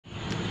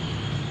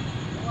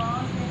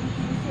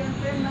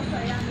Siyempre,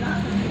 masayang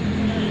lahat ng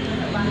Pilipino dito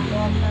sa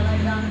Bangkok.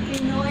 Talagang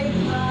Pinoy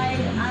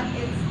pride at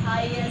its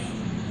highest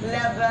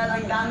level.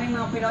 Ang daming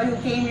mga Pinoy who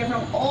came here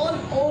from all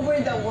over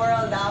the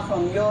world,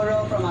 from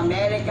Europe, from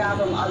America,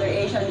 from other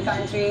Asian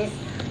countries,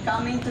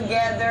 coming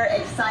together,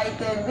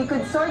 excited. We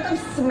could sort of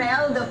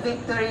smell the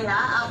victory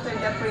na after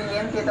the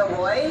prelim, Tito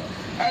Boy.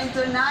 And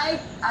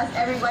tonight, as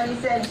everybody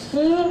said,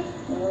 she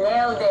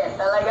nailed it.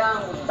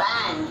 Talagang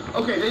bang.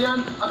 Okay,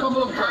 Dayan, a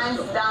couple of Hands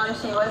questions. down,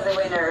 she was the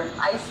winner.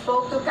 I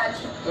spoke to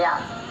yeah.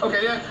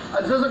 Okay, yeah,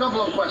 just a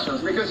couple of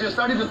questions because you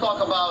started to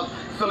talk about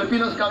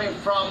Filipinos coming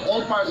from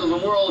all parts of the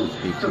world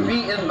to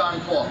be in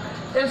Bangkok.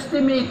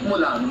 Estimate mo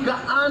lang,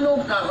 gaano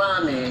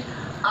karami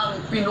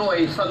ang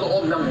Pinoy sa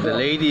loob ng The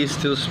lady is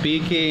still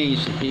speaking.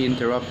 She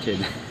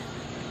interrupted.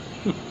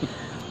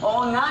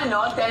 Oo nga,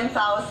 no? 10,000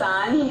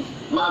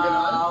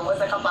 was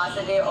the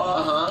capacity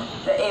of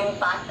the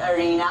Impact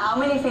Arena. How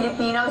many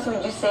Filipinos would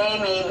you say?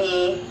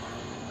 Maybe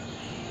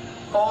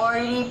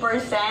 40%?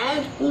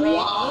 Maybe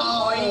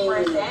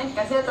 40%?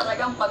 Kasi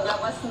talagang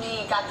paglabas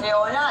ni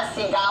Catriona,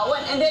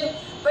 sigawan. And then,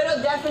 pero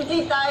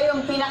definitely tayo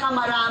yung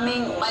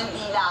pinakamaraming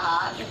bandila,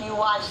 ha? If you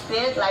watched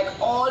it, like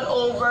all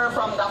over,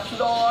 from the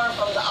floor,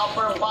 from the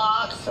upper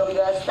box, from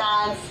the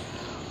stands.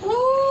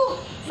 Woo!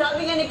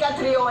 Sabi nga ni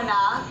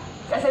Catriona,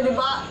 kasi di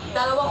ba, 2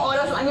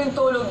 oras lang yung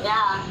tulog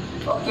niya.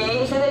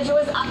 Okay? She said she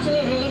was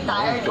actually really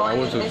tired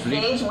going to the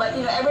stage, but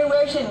you know,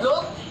 everywhere she'd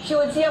look, she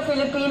would see a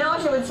Filipino,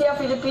 and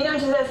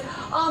she says,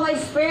 oh, my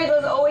spirit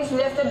was always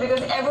lifted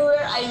because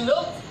everywhere I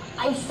looked,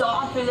 I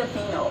saw a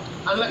Filipino.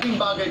 Ang laking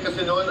bagay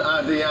kasi noon,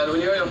 Dayan, when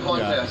you're in a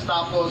contest,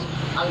 tapos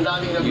ang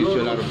daming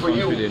nag-root for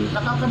you,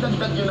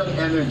 nakakadagdag yun ng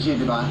energy,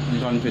 di ba?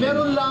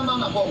 Meron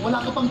lamang ako,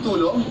 wala ka pang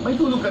tulog? May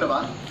tulog ka na ba,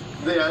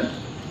 Dayan?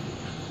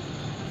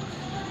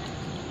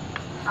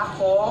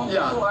 Ako?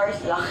 Yeah. 2 hours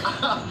lang.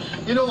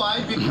 You know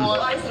why? Because 2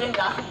 hours rin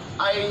lang.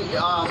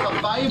 Sa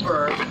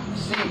Viber,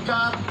 si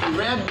Kat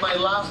read my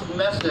last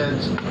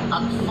message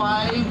at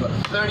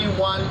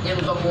 5:31 in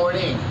the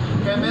morning.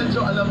 Kaya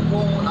medyo alam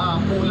kong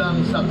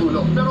kulang sa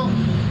tulog. Pero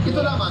ito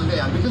lamang,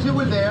 Dayan, because you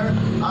were there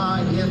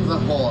in the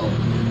hall.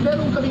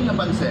 Meron kaming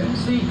napansin,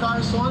 si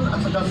Carson at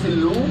saka si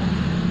Lou,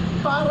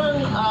 parang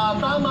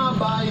tama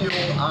ba yung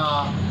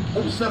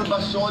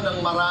obserbasyon ng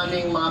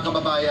maraming mga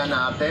kababayan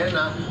natin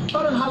na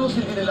parang halos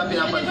hindi nila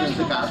pinapansin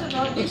si Kat,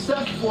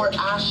 except for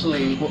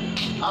Ashley, who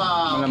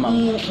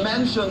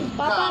mentioned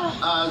Kat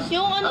as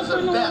a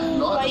bet,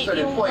 no, at a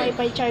certain point.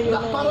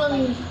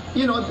 Parang,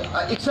 you know,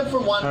 except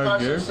for one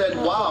person said,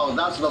 wow,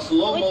 that's the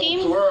slow-mo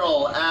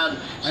twirl, and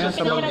she's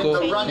still in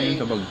the running.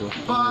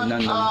 But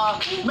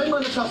may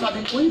mga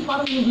nagsasabing, uy,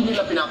 parang hindi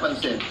nila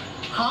pinapansin.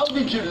 How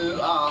did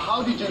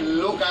you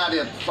look at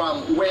it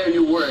from where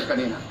you were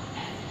kanina?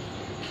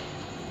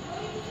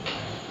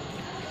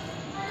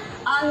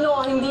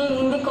 No,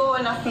 hindi ko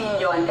na-feel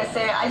yun.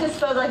 Kasi I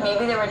just felt like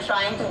maybe they were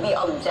trying to be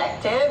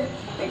objective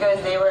because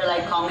they were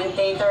like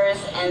commentators,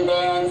 and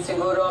then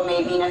siguro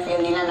maybe na-feel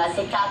nila na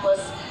si Kat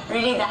was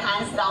really the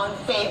hands-down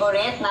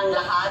favorite ng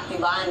lahat,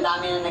 diba? Ang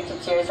dami na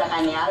nag-cheer sa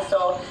kanya.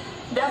 So,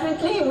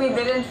 definitely we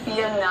didn't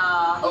feel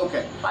na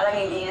parang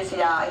hindi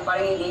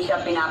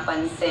siya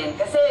pinapansin.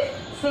 Kasi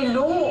si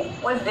Lou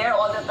was there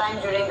all the time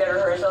during the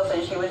rehearsals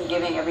and she was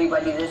giving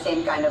everybody the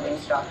same kind of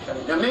instruction.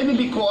 Yeah, maybe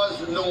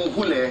because nung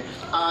huli,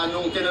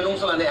 nung tinanong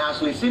sila ni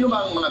Ashley, sino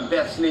ba ang mga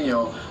bets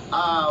ninyo?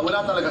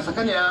 Wala talaga sa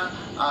kanya,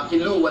 kay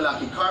Lou, wala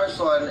kay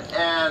Carson,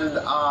 and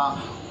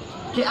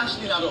kay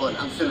Ashley naroon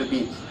ang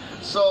Philippines.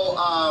 So,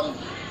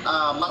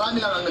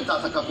 marami lang ang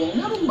nagtataka kung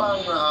meron bang,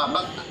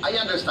 but I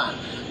understand.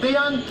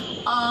 Dayan,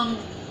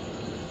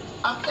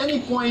 at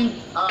any point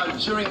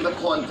during the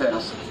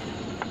contest,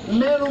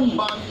 meron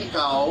bang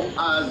ikaw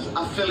as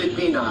a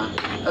Filipina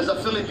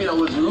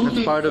was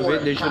rooting part of for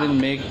it, they shouldn't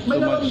make may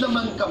too much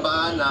naramdaman ka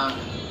ba na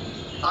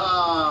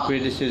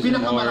criticism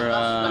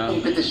pinakamalakas na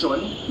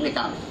kompetisyon ni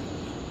Kat?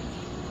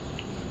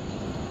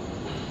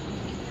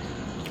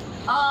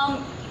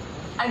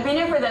 I've been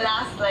here for the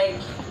last like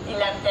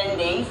 11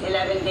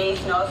 days,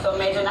 no? So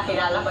medyo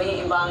nakilala ko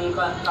yung ibang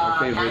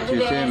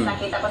candidates,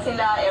 nakita ko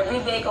sila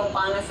everyday kung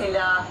paano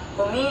sila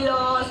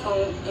kumilos,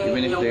 kung yung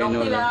look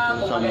nila,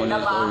 kung maganda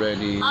ba.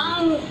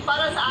 Ang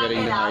para sa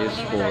akin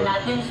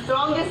yung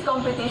strongest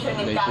competition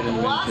ni Kat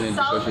was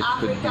South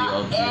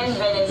Africa and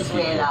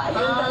Venezuela.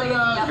 Yun talaga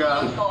yung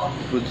napili ko.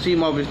 Would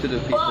seem obvious to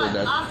the people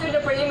that after the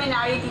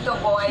preliminary, Tito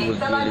Boy,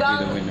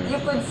 talagang you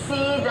could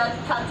see that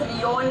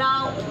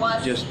Catriona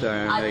was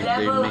a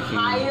level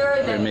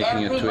higher than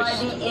everybody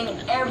in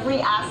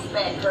every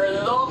aspect.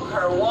 Her look,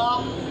 her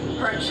walk,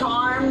 her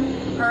charm,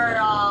 her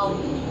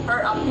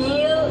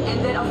appeal, and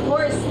then of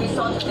course we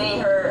saw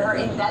today her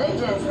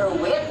intelligence, her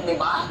wit, di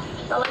ba?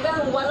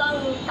 Talagang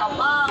walang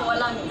kaba,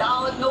 walang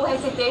doubt, no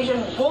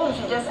hesitation. Boom,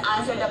 she just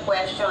answered the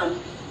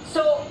question.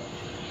 So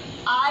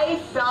I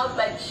felt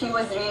like she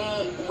was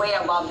really way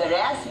above the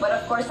rest. But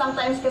of course,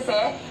 sometimes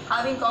kasi,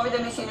 having covered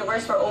the Miss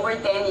Universe for over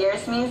 10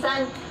 years,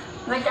 minsan,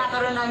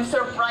 nagkakaroon ng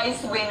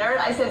surprise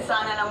winner. I said,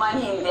 sana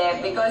naman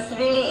hindi. Because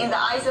really, in the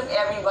eyes of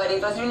everybody,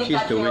 it was really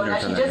Catriona.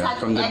 She just had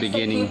to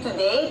execute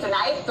today,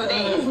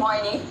 this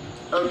morning.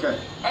 Okay.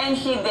 And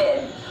she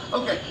did.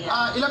 Okay.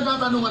 Ilang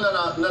katanungan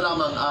na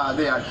lamang,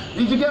 Dayan.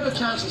 Did you get a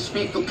chance to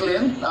speak to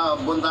Clint,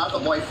 Bondat, a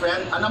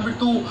boyfriend? Number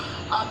 2,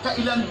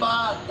 kailan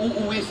ba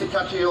uuwi si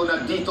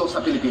Catriona dito sa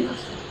Pilipinas?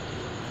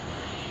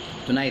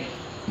 Tonight.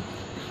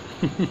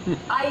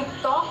 I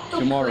talked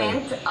to Tomorrow.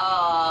 Clint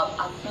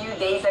a few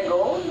days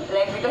ago,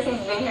 like because he's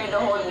been here the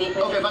whole week.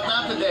 Okay, but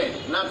not today.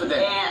 Not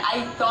today. And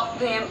I talked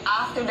to him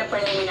after the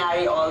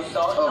preliminary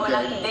also. No, Okay.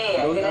 not today.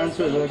 I Don't didn't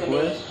answer see him the today.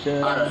 question.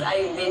 Because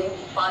I've been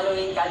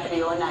following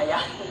Catriona,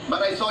 yeah.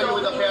 But I saw you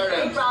with the he was very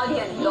parents. proud. He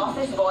had lost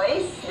his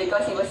voice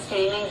because he was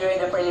screaming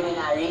during the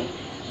preliminary.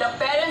 The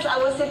parents,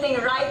 I was sitting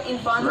right in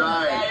front of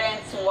the Right.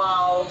 parents.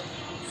 Wow,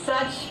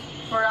 such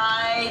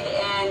pride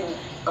and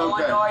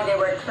Okay. honor. They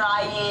were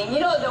crying. You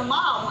know, the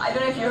mom, I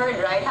don't know if you heard,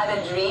 right, had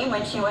a dream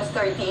when she was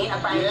 13,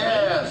 apparently.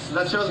 Yes,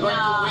 that she was going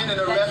to win in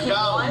a that red she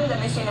gown. won the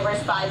Miss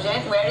Universe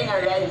pageant wearing a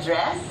red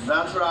dress.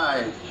 That's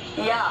right.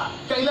 Yeah.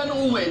 Kailan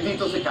uuwi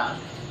dito si Kat?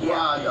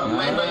 Yeah.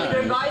 In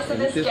regards to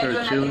the This is her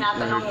schedule na chil-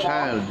 tinatanong her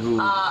child who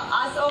mo,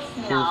 as of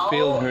now,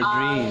 fulfilled her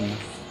dream.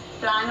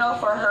 plano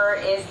for her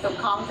is to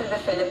come to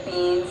the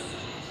Philippines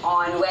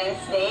on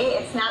Wednesday.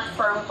 It's not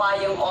firm pa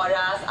yung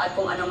oras at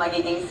kung ano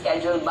magiging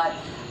schedule, but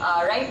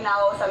right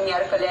now, sa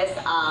Miyerkules,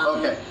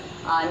 Okay.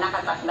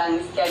 nakatakdang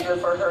schedule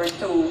for her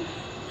to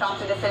come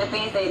to the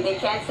Philippines. They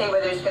can't say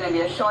whether it's gonna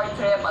be a short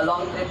trip, a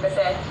long trip,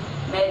 kasi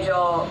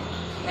medyo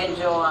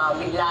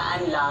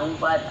biglaan lang,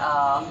 but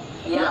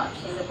yeah,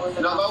 she's supposed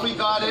to No, come but we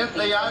got it, to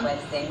the Philippines on Dayan.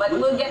 Wednesday. But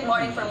we'll get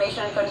more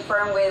information,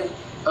 confirm with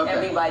Okay.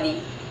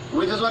 everybody.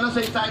 We just want to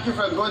say thank you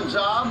for a good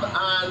job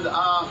and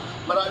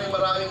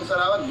maraming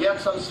salamat. Get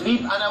some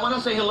sleep. And I want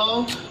to say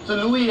hello to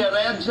Louis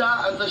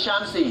Heredia and to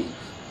Shamsi,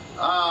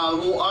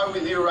 who are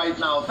with you right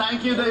now.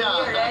 Thank you, You're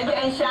Dayan. ready,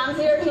 and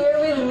Shamsi, you're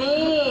here with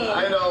me.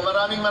 I know,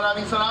 maraming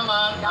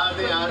salamat,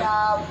 Dayan.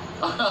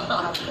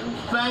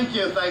 Thank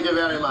you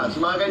very much.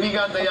 Mga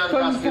kaibigan, Dayan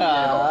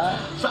Castillero.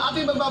 Sa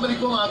ating pagbabalik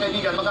po mga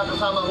kaibigan,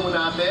 makakasama ho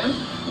natin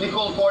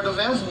Nicole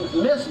Cordovez,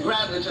 Miss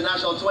Grand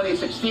International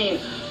 2016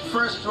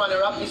 first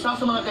runner-up, isa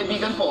sa mga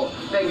kaibigan po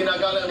na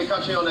ginagalang ni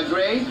Catriona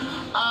Gray,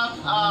 at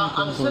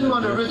ang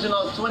Cinema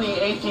Original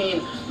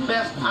 2018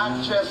 Best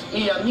Actress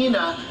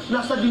Iyamina,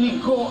 na sa dinig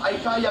ko ay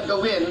kaya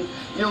gawin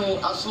yung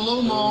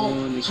slow-mo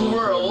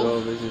twirl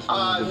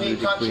ni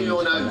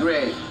Catriona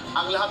Gray.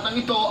 Ang lahat ng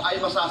ito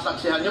ay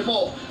masasaksihan niyo po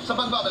sa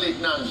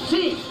pagbabalik ng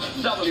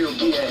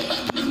CWBA.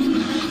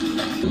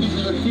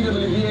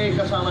 CWBA,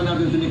 kasama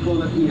natin si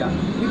Nicole at Iya.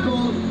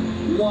 Nicole,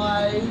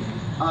 why,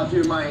 to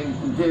your mind,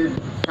 did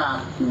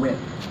Kat win?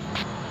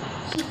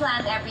 She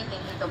planned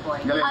everything, Tito Boy.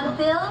 Galing, no?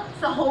 Until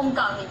sa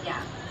homecoming niya.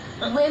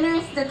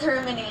 Winner's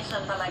determination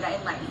talaga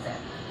in mindset.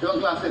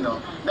 Ibang klase, no?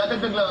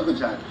 Dadagdag lang ako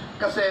dyan.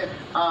 Kasi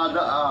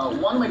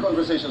one of my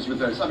conversations with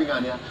her, sabi nga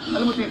niya,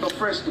 alam mo Tito,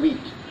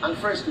 ang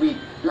first week,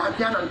 lahat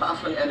yan ang taas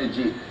ng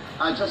energy.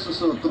 Just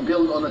to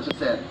build on what you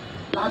said.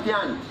 Lahat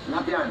yan,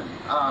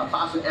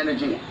 taas ng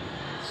energy.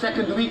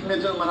 Second week,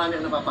 medyo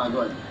marami ang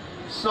napapagod.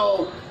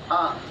 So,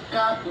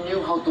 Kat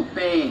knew how to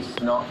pace,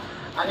 no?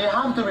 And you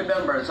have to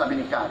remember, sabi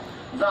ni Kat,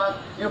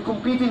 that you're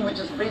competing with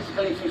just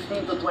basically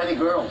 15 to 20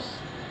 girls.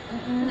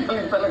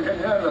 Galing talaga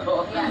niya,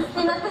 no? Yes,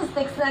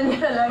 statistics na niya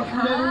talaga.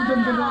 Meron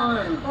dyan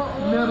ganun.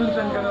 Meron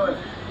dyan ganun.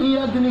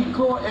 Iya, dinig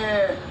ko,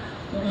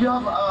 you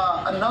have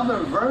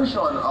another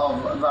version of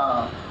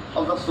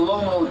the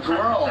slow-mo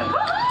twirl.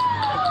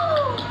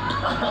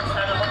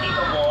 Sana po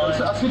Tito Boy.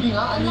 Sige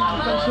nga, ano yung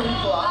tension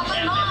ko,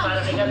 Siyempre, para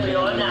kay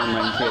Catriona.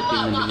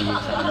 Mindsetting na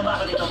binigay sa Ano ba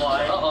ako Tito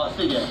Boy? Oo,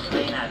 sige.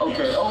 Try natin.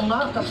 Okay, oo nga,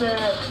 kasi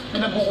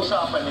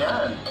pinag-uusapan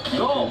yan.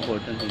 Go!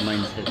 Important yung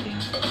mindsetting.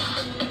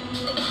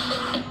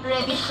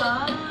 Ready siya?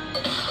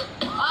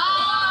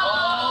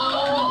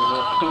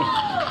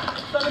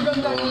 Talagang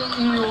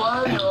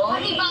naiiwan, no?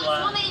 Pati bangs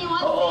mo na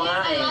iwan, Oo sis. nga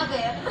I eh. love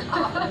it.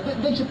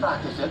 Did you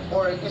practice it?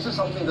 Or is it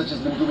something that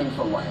you've been doing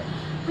for a while?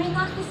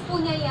 Pre-practice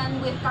po niya yan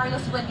with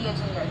Carlos Buendia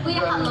Jr.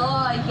 Kuya Galing.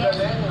 Kaloy, yes.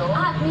 Galing, no?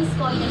 At Miss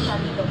Call niya siya,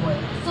 Tito Boy.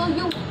 So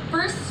yung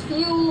first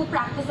few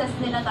practices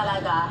nila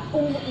talaga,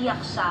 umiiyak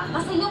siya.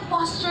 Kasi yung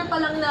posture pa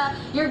lang na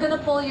you're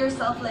gonna pull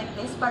yourself like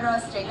this para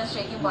straight na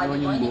straight yung body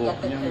mo and you get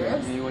the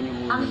curves.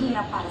 Ang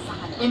hirap para sa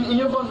kanya. In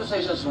your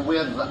conversations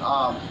with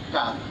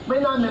Kat,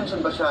 may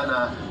na-mention ba siya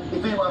na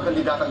ito yung mga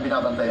kandidatang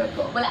binabantayan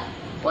ko? Wala.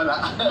 Wala.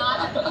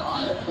 Not at all.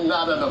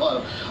 Not at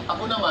all.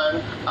 Ako naman,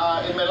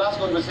 in my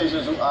last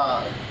conversations, with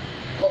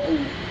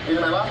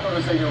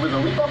her,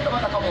 we talked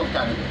about a couple of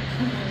candidates.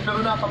 Pero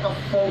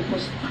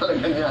napaka-focus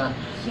talaga niya.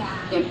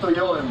 Yeah. Ito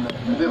yun.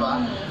 Di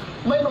ba?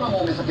 May mga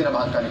moments na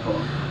kinabahan ka ni ko.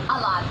 A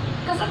lot.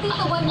 Kasi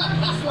Tito Boy,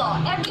 Murphy's Law,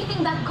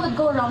 everything that could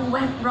go wrong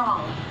went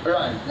wrong.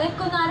 Right. Like,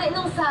 kunwari,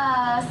 nung sa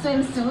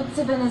swimsuit,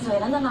 si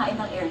Venezuela nangain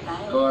ng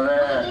airtime.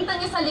 Correct. Makikita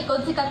niyo sa likod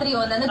si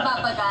Catriona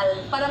nagpapagal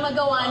para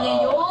magawa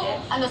niya yung,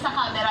 sa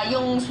camera,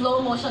 yung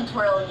slow motion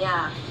twirl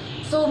niya.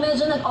 So,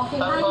 medyo nag-off yung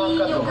Tama hanging,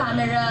 ka yung to.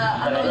 camera,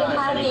 yung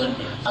hanging.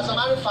 As a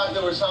matter of fact,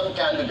 there were some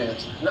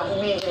candidates na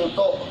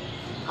humihinto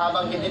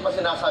habang hindi pa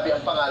sinasabi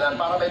ang pangalan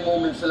para may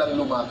moments silang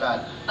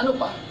lumakad. Ano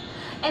pa?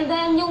 And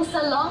then, yung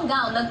sa long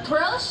gown,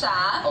 nag-twirl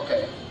siya.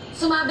 Okay.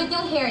 sumabit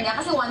yung hair niya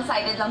kasi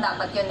one-sided lang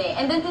dapat yun eh.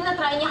 And then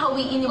tinatry niya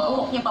hawiin yung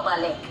buhok niya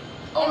pabalik.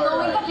 And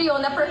knowing Alright.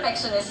 Catriona,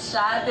 perfectionist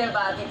siya,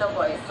 diba, Tito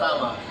Boy? So,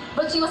 Tama.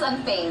 but she was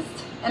unfazed.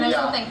 And I'm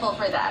so Yeah. thankful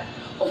for that.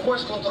 Of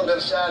course,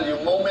 kontrobersyal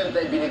yung moment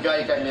na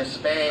ibinigay kay Miss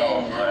Spain.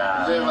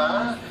 Sobra. Di ba?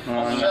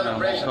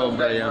 Celebration of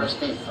Sobra yan.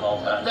 diversity.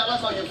 Sobra. Tell us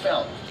how you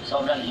felt.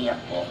 Sobrang iyak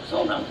po.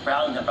 Sobrang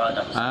proud na proud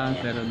ako sa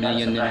kanya. Pero Dahil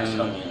binigyan sa din trans ng-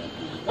 community.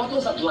 What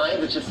was that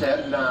line that you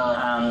said na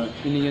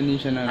Binigyan din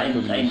siya ng I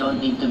recognition. don't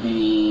need to be...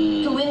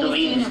 To win Miss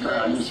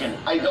Universe.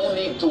 I don't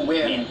need to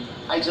win,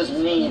 I just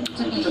need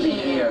to be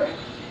here.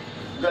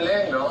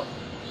 Galing, no?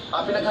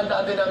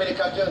 Pinaghandaan din namin ni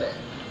Kat yun eh.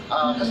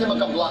 Kasi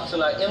magka-block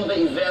sila in the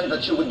event that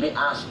she would be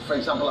asked, for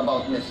example,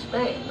 about Miss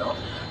Spain, no?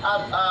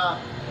 At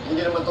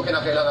hindi naman to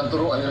kinakailangan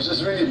turuan.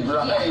 She's really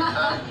bright.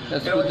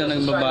 That's good na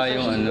nagbaba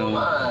yung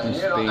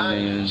Miss Spain na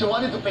yun. She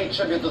wanted to pay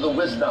tribute to the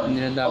wisdom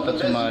Hindi na of the dapat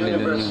Miss sumali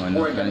Universe din yung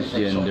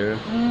organization. transgender.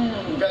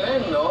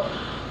 Galing, no?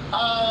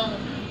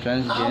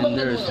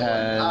 Transgenders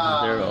has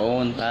their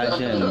own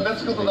pageant.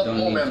 Let's go to They that don't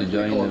need moment. to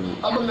join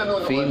Habang the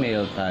nanonood,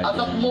 female at that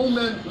pageant.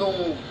 moment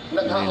nung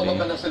naghahawakan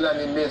Really? na sila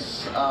ni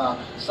Miss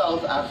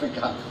South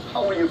Africa,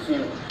 how were you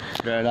feeling?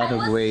 There are a lot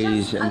of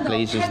ways and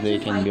places they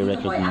can be Actually,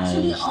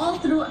 recognized. all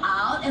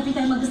throughout, every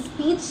time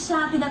mag-speech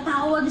siya,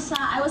 tinatawag siya,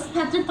 I was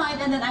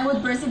petrified and then I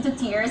would burst into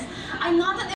tears. I'm not an